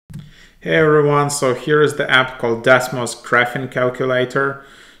Hey everyone, so here is the app called Desmos Graphing Calculator.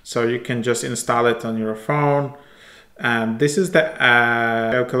 So you can just install it on your phone. And this is the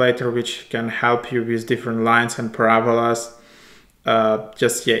calculator which can help you with different lines and parabolas.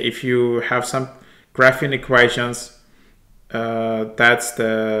 If you have some graphing equations, that's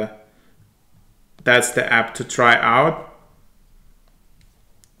the app to try out.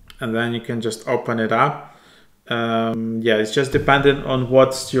 And then you can just open it up. It's just dependent on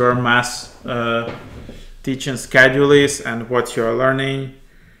what your math teaching schedule is and what you're learning.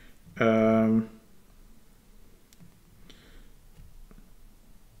 I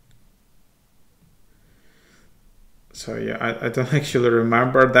don't actually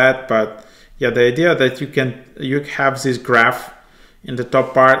remember that, but yeah, the idea that you have this graph in the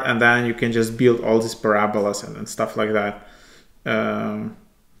top part, and then you can just build all these parabolas and stuff like that.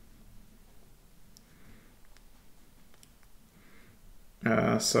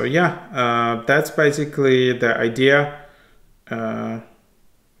 That's basically the idea, and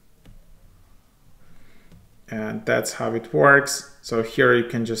that's how it works. So here you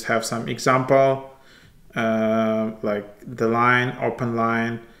can just have some example, like the line, open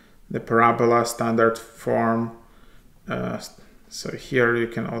line, the parabola, standard form. So here you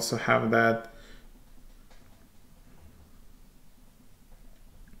can also have that.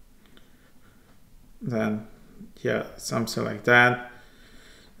 Then something like that.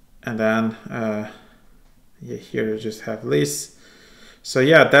 And then here you just have lists. So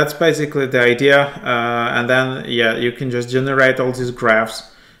yeah, that's basically the idea. And then you can just generate all these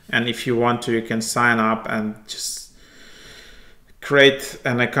graphs, and if you want to, you can sign up and just create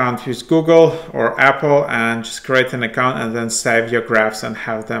an account with Google or Apple, and just create an account and then save your graphs and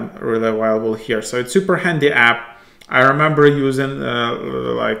have them really available here. So it's super handy app. I remember using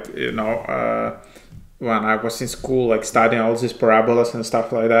when I was in school, like studying all these parabolas and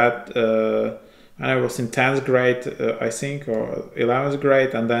stuff like that. And I was in 10th grade, I think, or 11th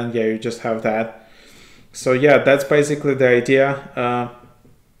grade, and then you just have that. So yeah, that's basically the idea,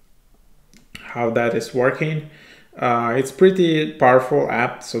 how that is working. It's pretty powerful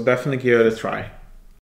app, so definitely give it a try.